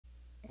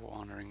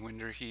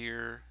Winder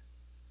here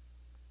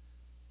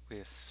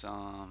with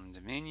some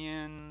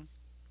Dominion.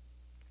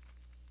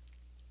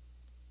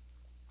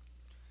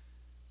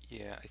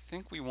 Yeah, I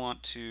think we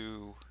want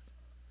to...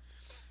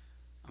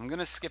 I'm going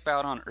to skip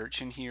out on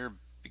Urchin here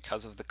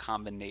because of the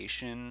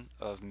combination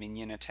of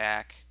minion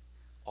attack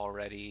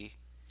already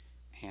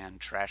and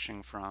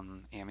trashing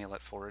from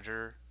Amulet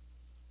Forager.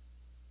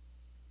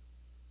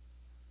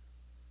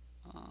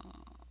 I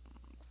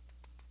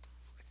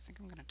think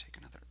I'm going to take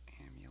another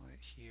Amulet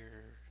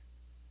here.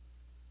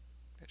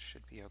 That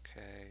should be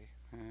okay.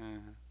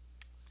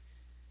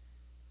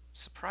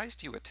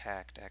 Surprised you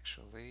attacked,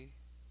 actually.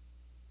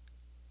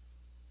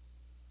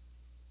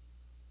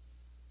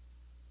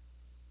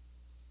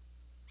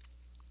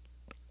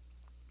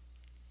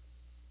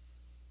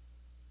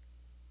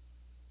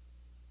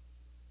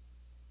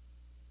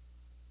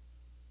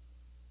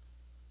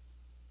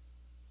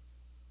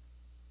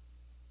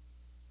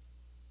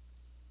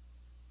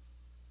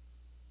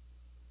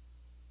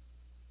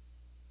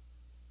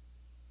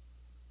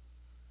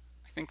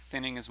 I think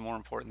thinning is more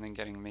important than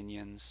getting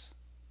minions.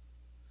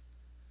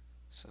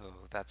 So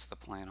that's the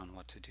plan on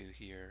what to do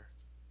here.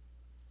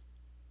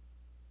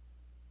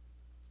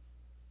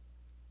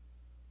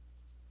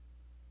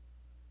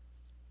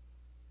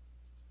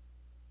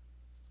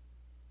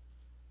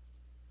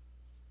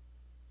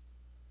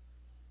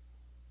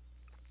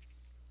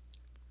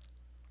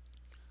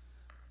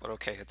 But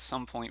okay, at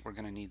some point we're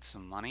going to need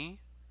some money.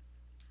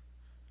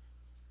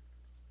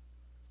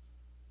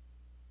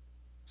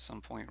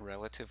 Some point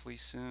relatively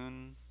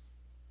soon.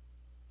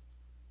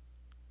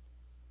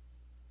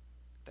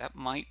 That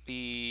might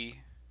be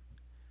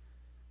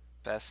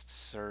best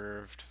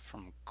served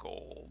from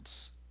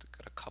golds. To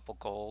get a couple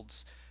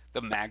golds.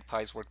 The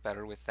magpies work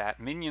better with that.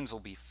 Minions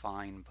will be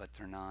fine, but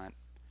they're not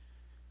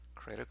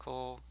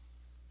critical.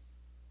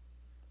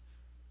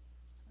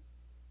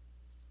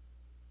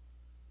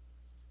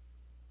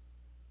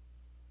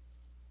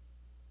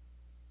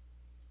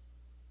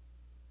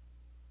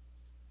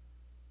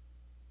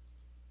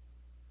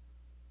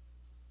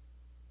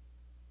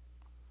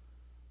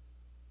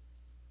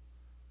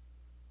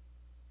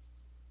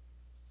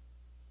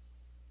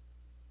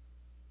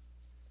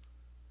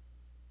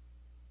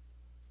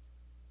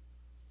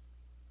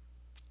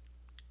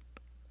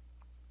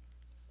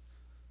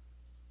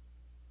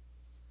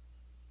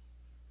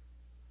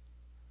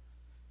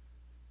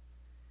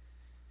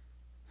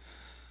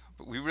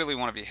 But we really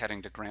want to be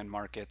heading to Grand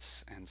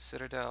Markets and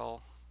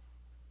Citadel.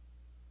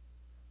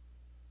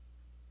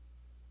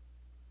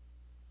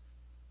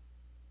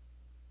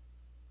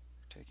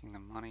 Taking the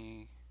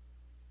money.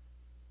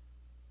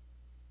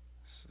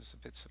 This is a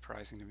bit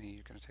surprising to me.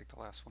 You're going to take the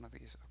last one of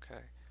these.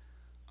 Okay.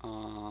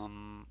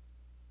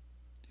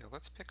 Yeah,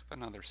 let's pick up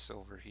another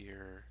silver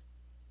here.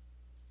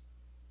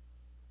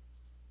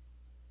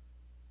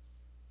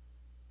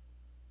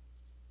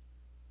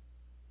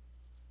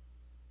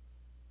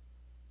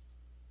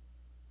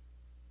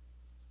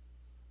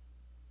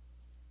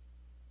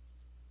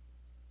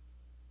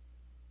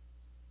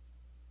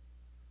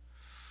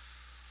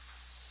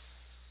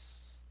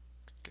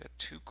 Get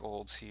 2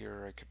 golds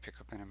here. I could pick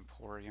up an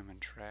Emporium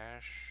and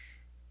trash.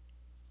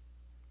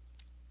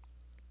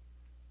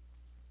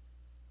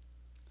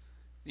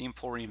 The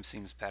Emporium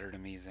seems better to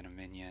me than a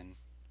minion.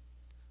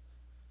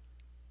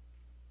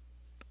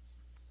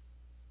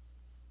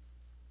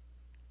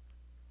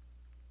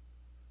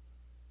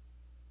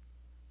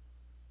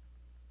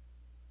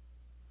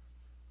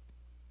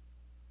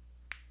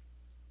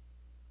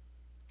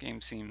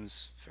 Game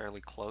seems fairly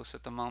close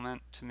at the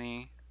moment to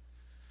me.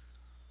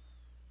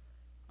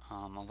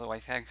 Although I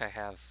think I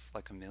have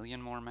like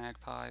 1,000,000 more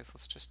magpies.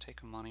 Let's just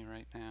take money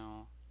right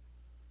now.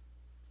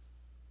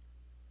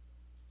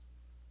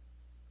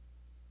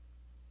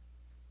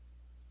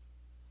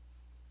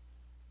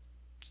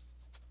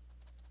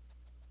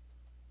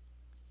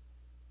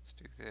 Let's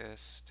do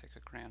this. Take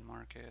a Grand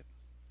Market.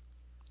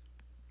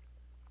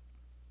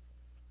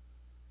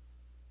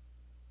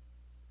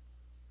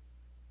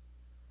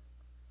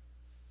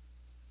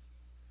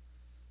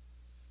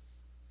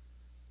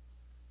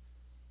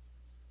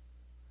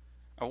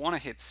 I want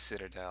to hit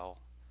Citadel.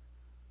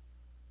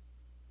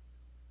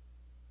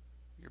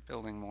 You're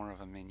building more of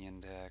a minion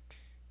deck.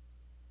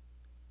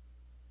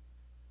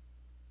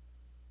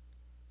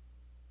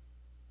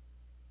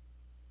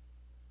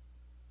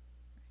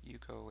 You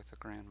go with the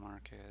Grand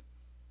Market.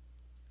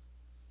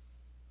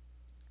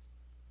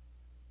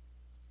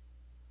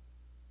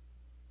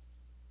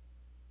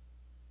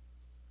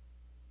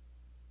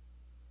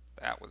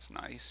 That was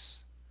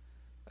nice.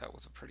 That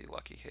was a pretty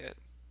lucky hit.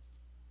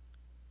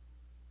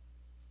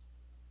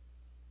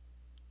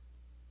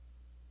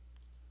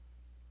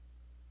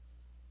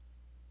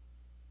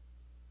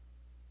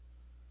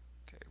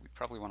 Okay, we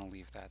probably want to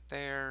leave that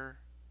there.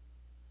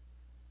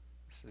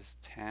 This is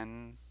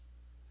 10.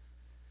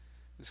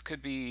 This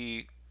could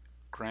be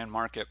Grand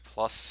Market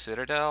plus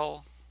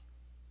Citadel.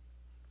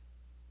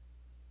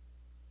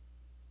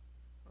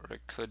 Or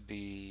it could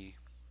be...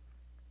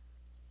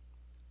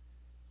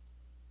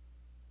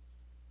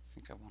 I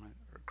think I want to...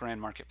 Grand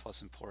Market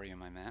plus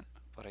Emporium I meant.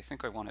 but I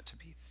think I want it to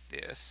be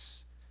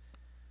this.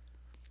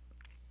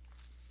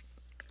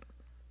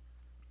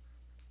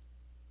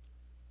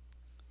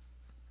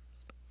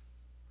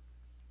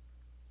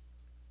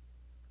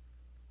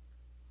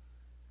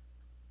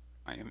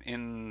 I am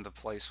in the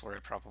place where I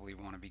probably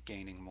want to be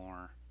gaining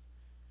more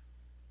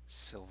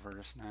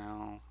silvers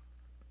now.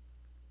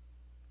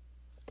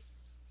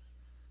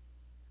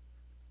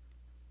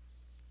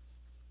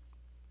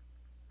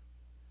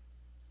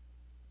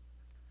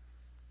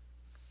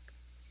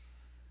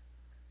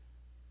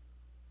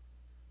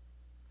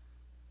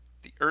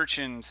 The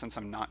urchin, since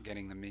I'm not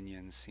getting the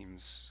minions,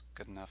 seems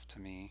good enough to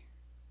me.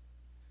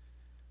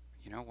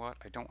 You know what?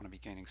 I don't want to be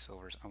gaining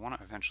silvers. I want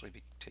to eventually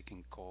be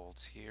taking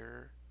golds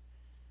here.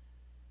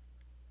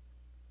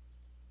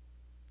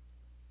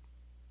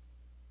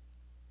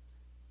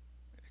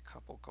 A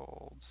couple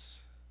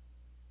golds.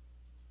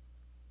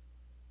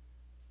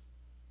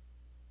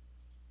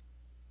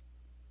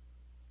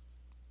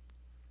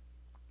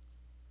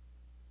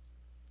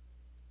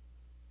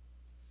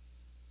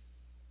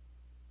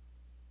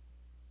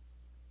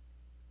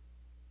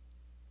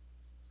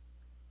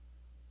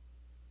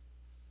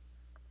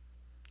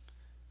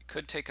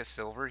 Could take a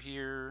silver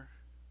here.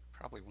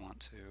 Probably want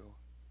to.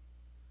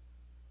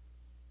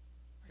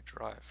 I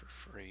draw it for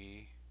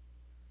free.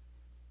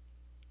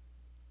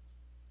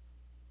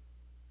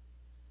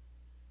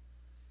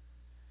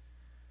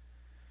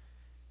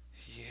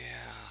 Yeah,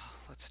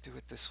 let's do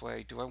it this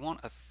way. Do I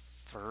want a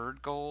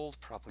third gold?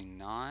 Probably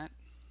not.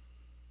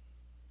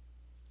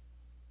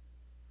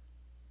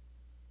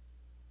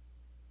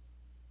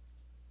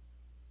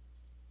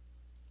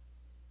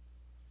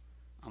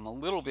 I'm a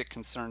little bit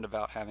concerned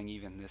about having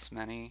even this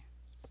many,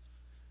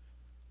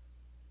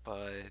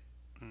 but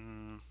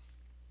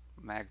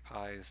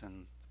magpies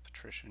and the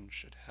patrician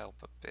should help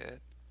a bit.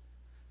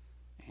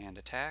 And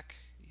attack?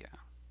 Yeah.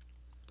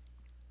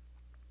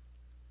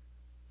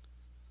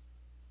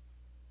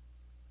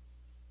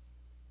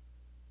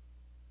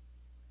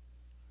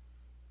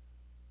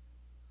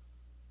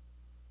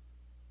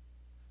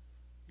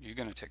 You're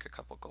going to take a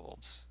couple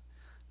golds.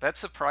 That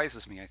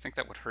surprises me. I think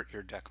that would hurt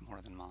your deck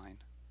more than mine.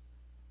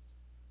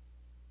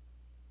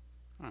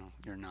 Oh,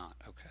 you're not.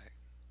 Okay.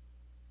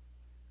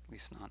 At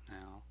least not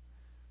now.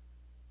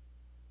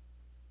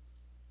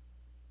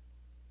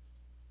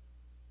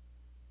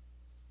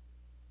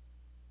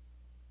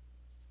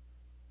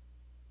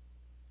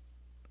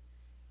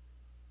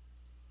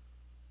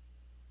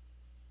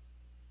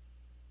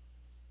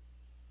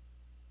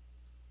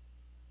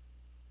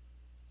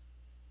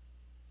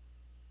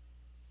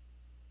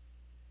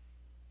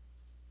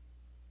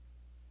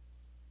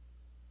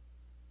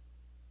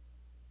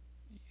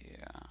 Yeah.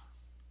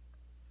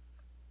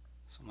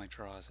 So my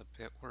draw is a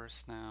bit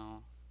worse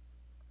now.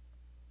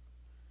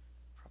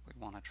 Probably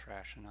want to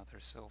trash another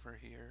silver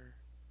here.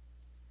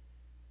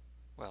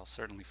 Well,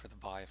 certainly for the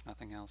buy, if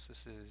nothing else.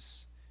 This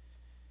is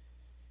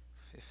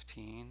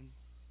 15.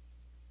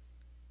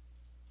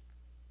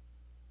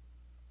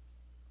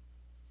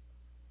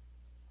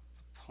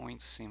 The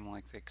points seem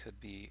like they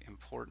could be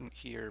important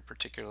here,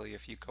 particularly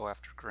if you go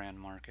after grand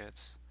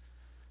markets.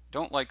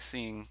 Don't like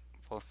seeing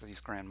both of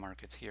these grand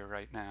markets here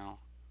right now.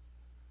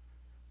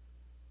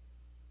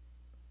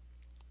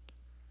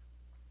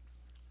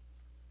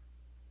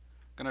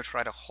 I'm going to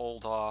try to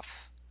hold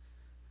off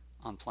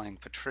on playing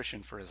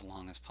patrician for as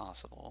long as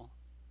possible.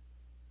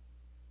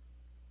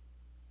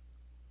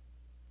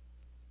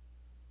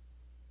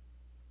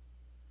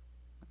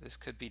 This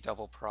could be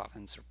double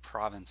province or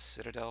province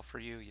citadel for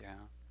you.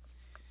 Yeah.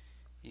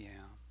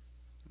 Yeah.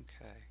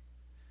 Okay.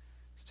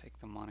 Let's take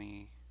the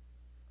money.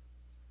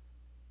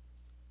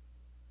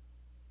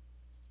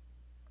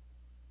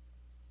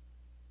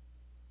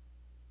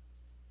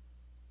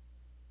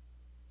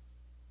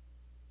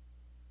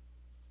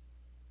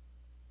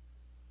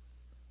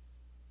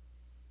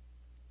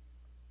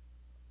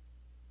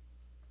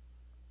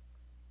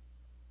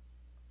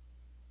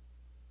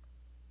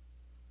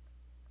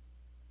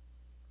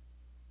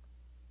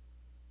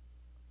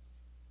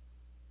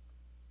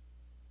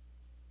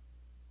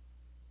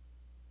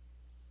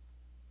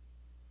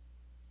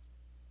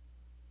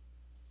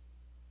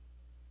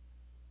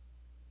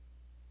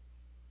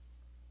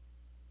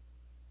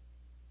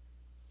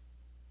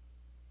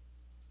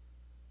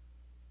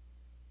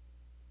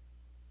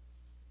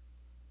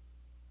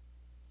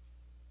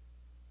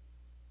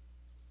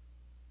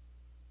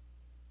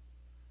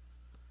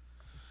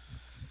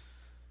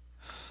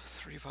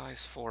 Three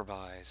buys, four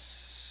buys.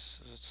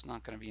 So it's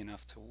not going to be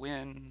enough to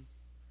win.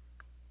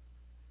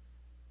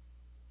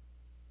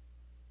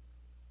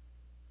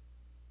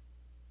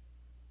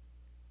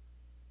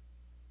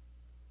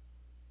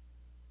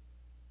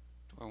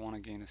 Do I want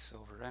to gain a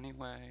silver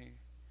anyway?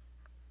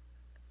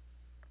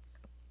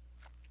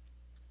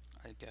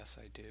 I guess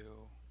I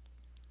do.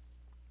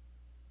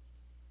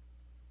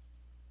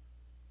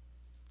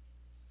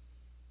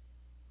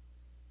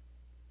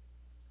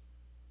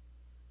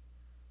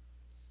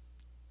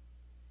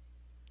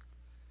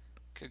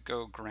 Could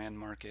go Grand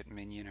Market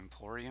Minion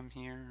Emporium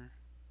here.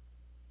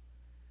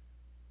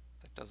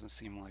 That doesn't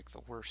seem like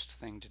the worst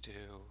thing to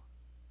do.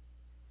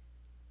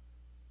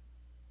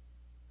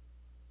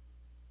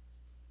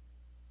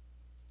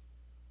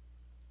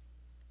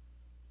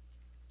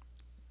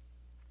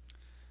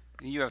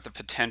 You have the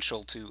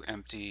potential to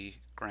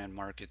empty grand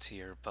markets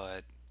here,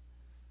 but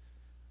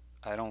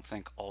I don't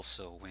think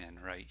also win,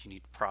 right? You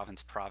need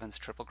province, province,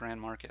 triple grand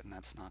market, and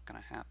that's not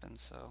going to happen,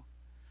 so.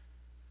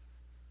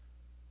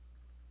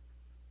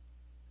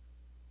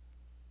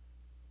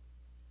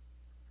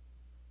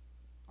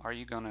 Are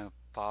you going to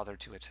bother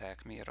to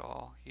attack me at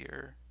all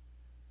here?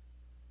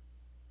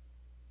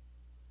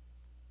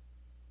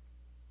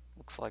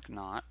 Looks like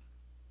not.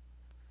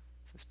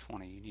 This is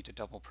 20. You need to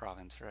double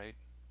province, right?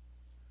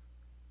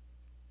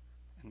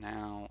 And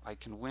now I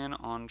can win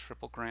on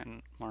triple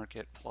grand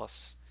market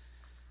plus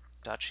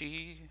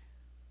duchy.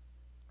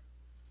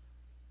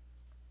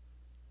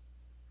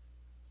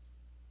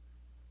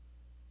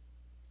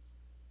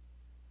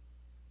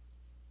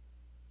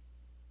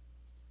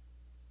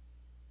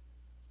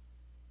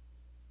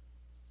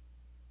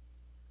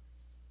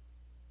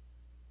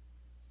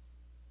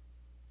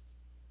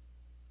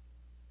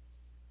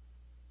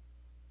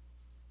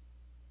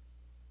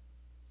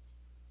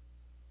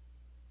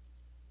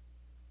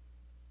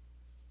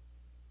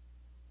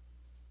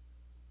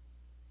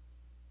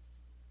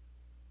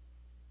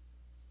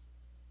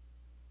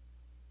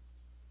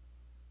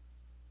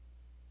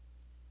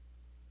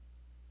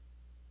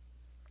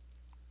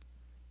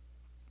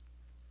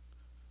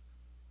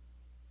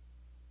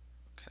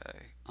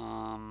 Okay.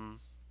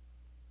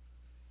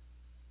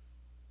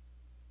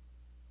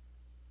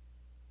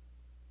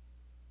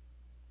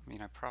 I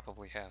mean, I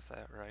probably have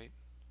that, right?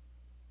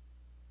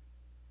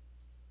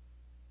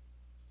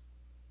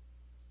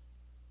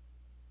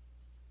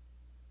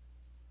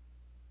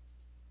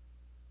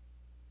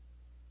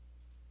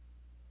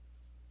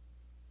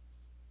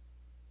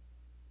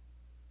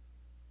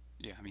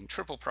 Yeah, I mean,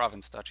 triple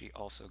province duchy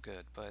also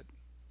good, but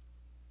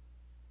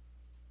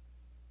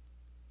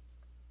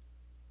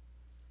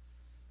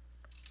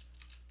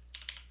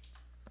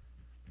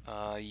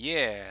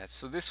yeah.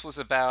 So this was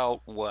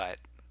about what?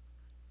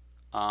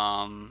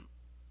 Um,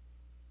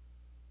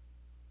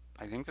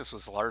 I think this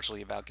was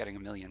largely about getting a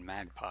million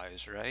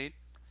magpies, right?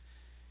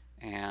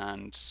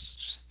 And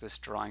just this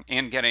drawing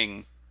and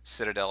getting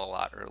Citadel a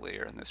lot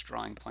earlier, and this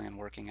drawing plan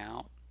working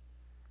out.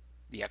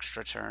 The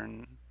extra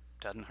turn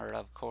doesn't hurt,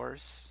 of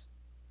course.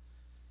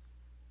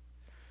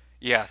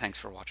 Yeah, thanks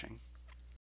for watching.